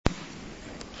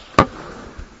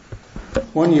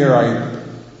One year I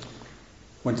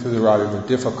went through the rather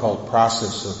difficult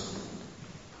process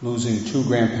of losing 2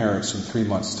 grandparents in 3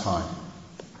 months' time.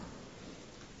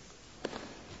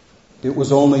 It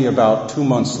was only about 2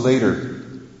 months later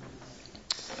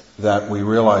that we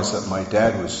realized that my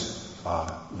dad was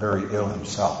very ill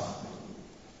himself.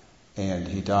 And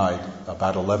he died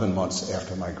about 11 months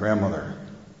after my grandmother.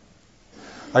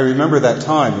 I remember that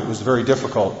time. It was very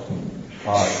difficult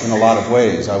in a lot of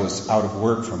ways. I was out of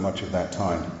work for much of that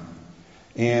time.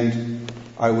 And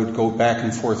I would go back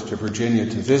and forth to Virginia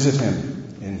to visit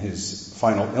him in his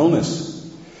final illness.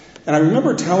 And I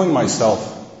remember telling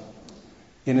myself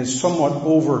in a somewhat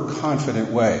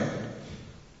overconfident way,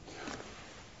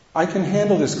 I can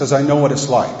handle this because I know what it's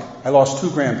like. I lost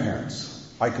 2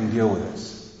 grandparents. I can deal with this.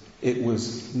 It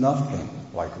was nothing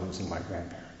like losing my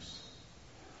grandparents.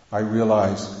 I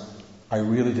realized I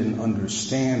really didn't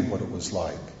understand what it was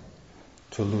like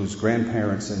to lose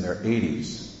grandparents in their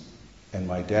 80s and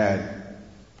my dad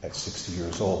at 60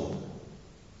 years old.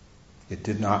 It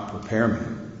did not prepare me.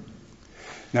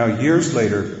 Now, years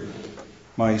later,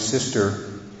 my sister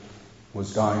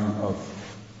was dying of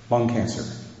lung cancer.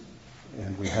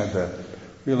 And we had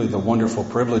the wonderful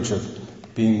privilege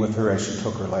of being with her as she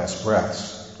took her last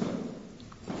breaths.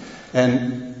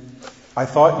 And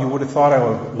you would have thought I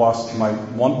would have lost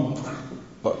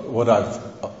what I've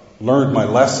learned my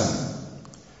lesson.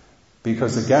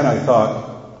 Because again, I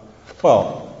thought,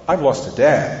 well, I've lost a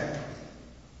dad.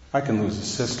 I can lose a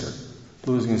sister.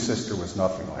 Losing a sister was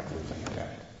nothing like losing a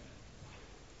dad.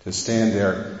 To stand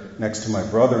there next to my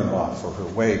brother-in-law for her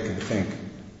wake and think,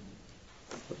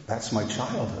 that's my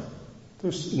childhood.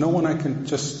 There's no one I can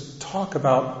just talk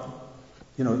about.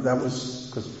 That was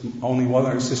because only one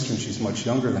other sister, and she's much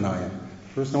younger than I am.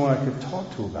 There was no one I could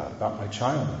talk to about my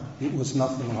childhood. It was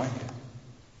nothing like it.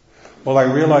 Well, I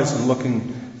realize in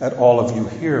looking at all of you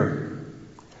here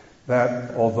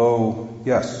that although,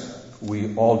 yes,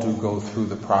 we all do go through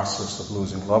the process of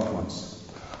losing loved ones,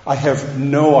 I have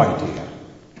no idea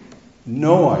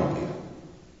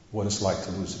what it's like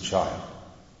to lose a child.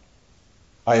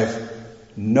 I have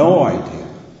no idea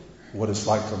what it's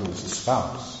like to lose a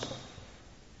spouse.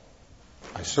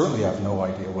 I certainly have no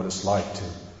idea what it's like to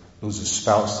lose a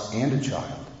spouse and a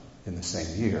child in the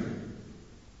same year.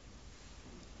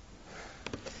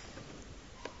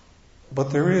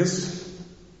 But there is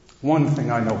one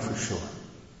thing I know for sure.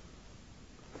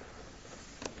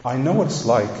 I know what it's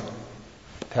like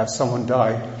to have someone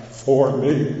die for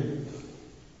me.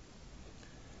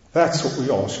 That's what we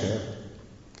all share.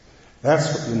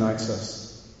 That's what unites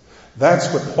us.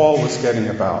 That's what Paul was getting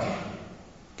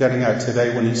at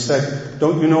today when he said,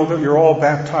 don't you know that you're all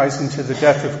baptized into the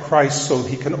death of Christ so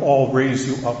he can all raise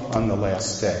you up on the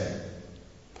last day?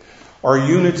 Our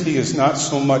unity is not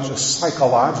so much a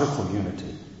psychological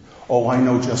unity. Oh, I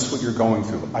know just what you're going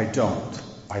through. I don't.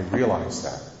 I realize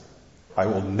that. I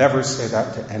will never say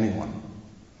that to anyone.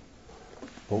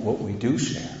 But what we do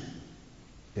share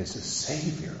is a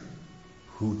Savior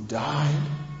who died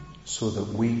so that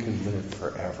we can live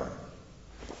forever.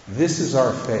 This is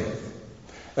our faith.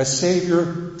 A Savior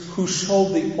who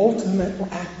showed the ultimate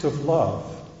act of love.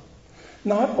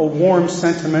 Not a warm,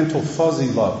 sentimental, fuzzy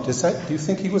love. Do you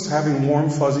think he was having warm,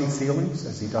 fuzzy feelings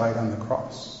as he died on the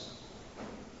cross?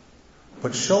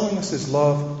 But showing us his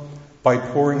love by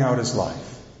pouring out his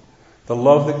life. The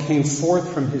love that came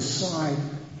forth from his side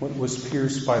when it was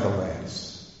pierced by the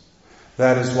lance.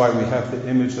 That is why we have the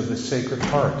image of the Sacred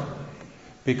Heart.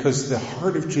 Because the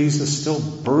heart of Jesus still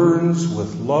burns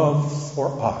with love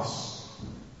for us.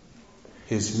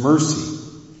 His mercy,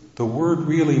 the word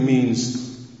really means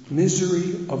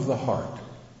misery of the heart,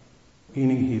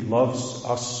 meaning he loves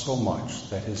us so much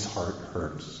that his heart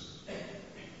hurts.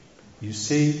 You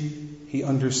see, he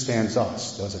understands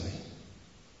us, doesn't he?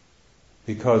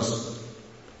 Because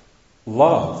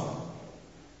love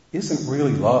isn't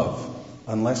really love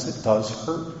unless it does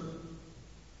hurt.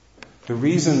 The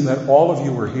reason that all of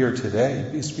you are here today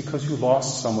is because you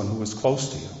lost someone who was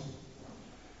close to you.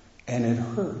 And it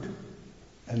hurt.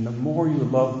 And the more you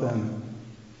love them,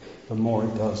 the more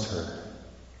it does hurt.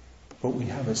 But we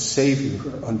have a Savior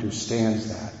who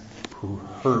understands that, who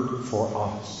hurt for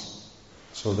us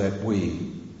so that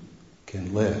we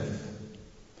can live.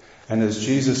 And as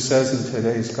Jesus says in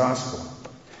today's gospel,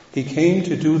 he came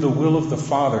to do the will of the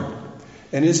Father.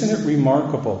 And isn't it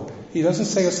remarkable? He doesn't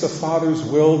say it's the Father's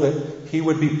will that he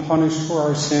would be punished for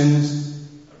our sins.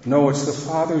 No, it's the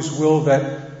Father's will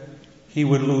that he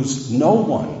would lose no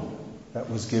one that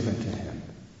was given to him,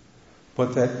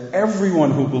 but that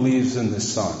everyone who believes in the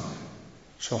Son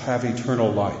shall have eternal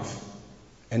life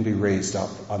and be raised up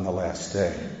on the last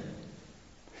day.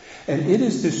 And it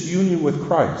is this union with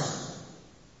Christ.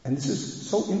 And this is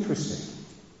so interesting.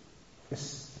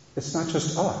 It's not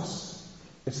just us.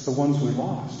 It's the ones we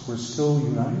lost. We're still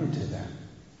united to them.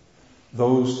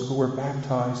 Those who were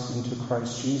baptized into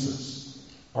Christ Jesus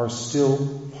are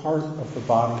still part of the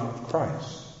body of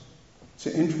Christ. It's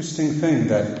an interesting thing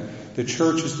that the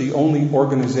church is the only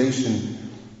organization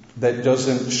that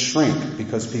doesn't shrink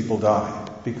because people die,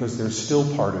 because they're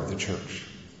still part of the church.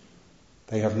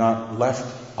 They have not left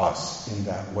us in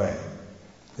that way.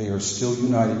 They are still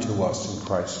united to us in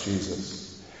Christ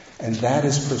Jesus. And that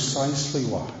is precisely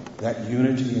why, that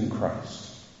unity in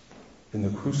Christ, in the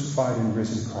crucified and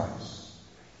risen Christ,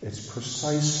 it's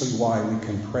precisely why we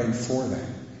can pray for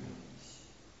them.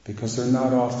 Because they're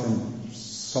not off in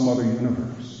some other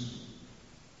universe.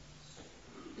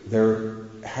 They're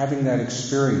having that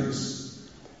experience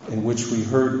in which we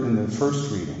heard in the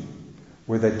first reading,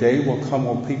 where the day will come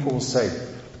when people will say,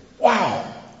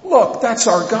 wow, look, that's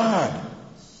our God,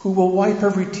 who will wipe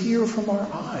every tear from our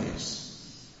eyes.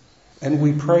 And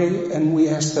we pray and we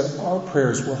ask that our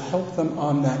prayers will help them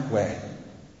on that way,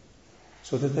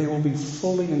 so that they will be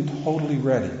fully and totally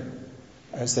ready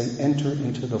as they enter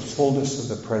into the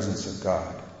fullness of the presence of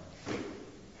God.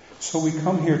 So we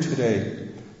come here today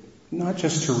not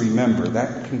just to remember,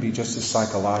 that can be just a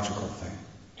psychological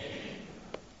thing,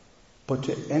 but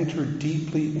to enter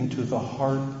deeply into the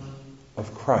heart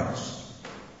of Christ,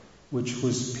 which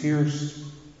was pierced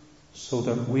so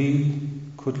that we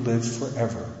could live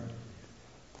forever,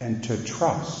 and to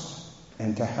trust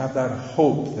and to have that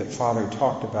hope that Father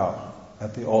talked about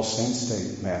at the All Saints'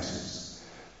 Day Masses.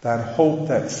 That hope,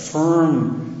 that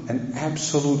firm and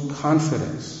absolute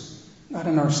confidence, not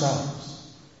in ourselves,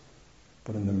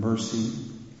 but in the mercy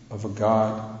of a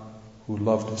God who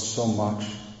loved us so much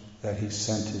that he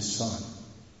sent his Son,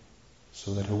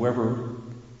 so that whoever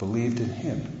believed in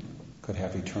him could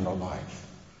have eternal life.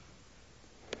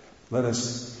 Let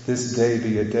us this day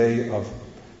be a day of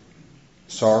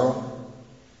sorrow,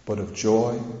 but of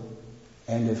joy,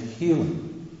 and of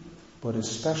healing, but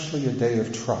especially a day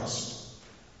of trust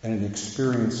and an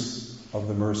experience of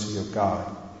the mercy of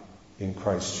God in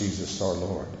Christ Jesus our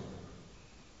Lord.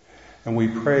 And we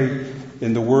pray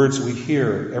in the words we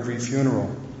hear every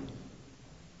funeral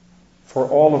for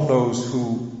all of those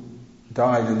who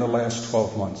died in the last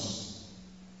 12 months.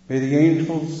 May the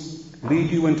angels lead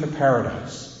you into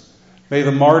paradise. May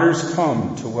the martyrs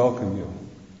come to welcome you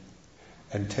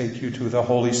and take you to the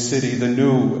holy city, the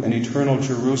new and eternal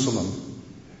Jerusalem.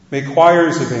 May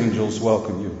choirs of angels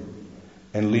welcome you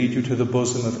and lead you to the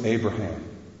bosom of Abraham.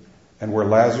 And where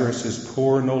Lazarus is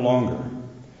poor no longer,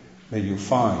 may you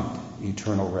find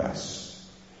eternal rest.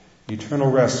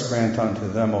 Eternal rest grant unto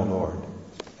them, O Lord,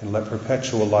 and let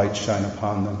perpetual light shine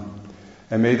upon them.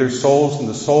 And may their souls and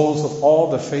the souls of all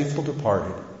the faithful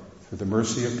departed, through the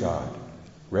mercy of God,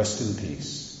 rest in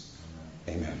peace.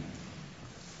 Amen.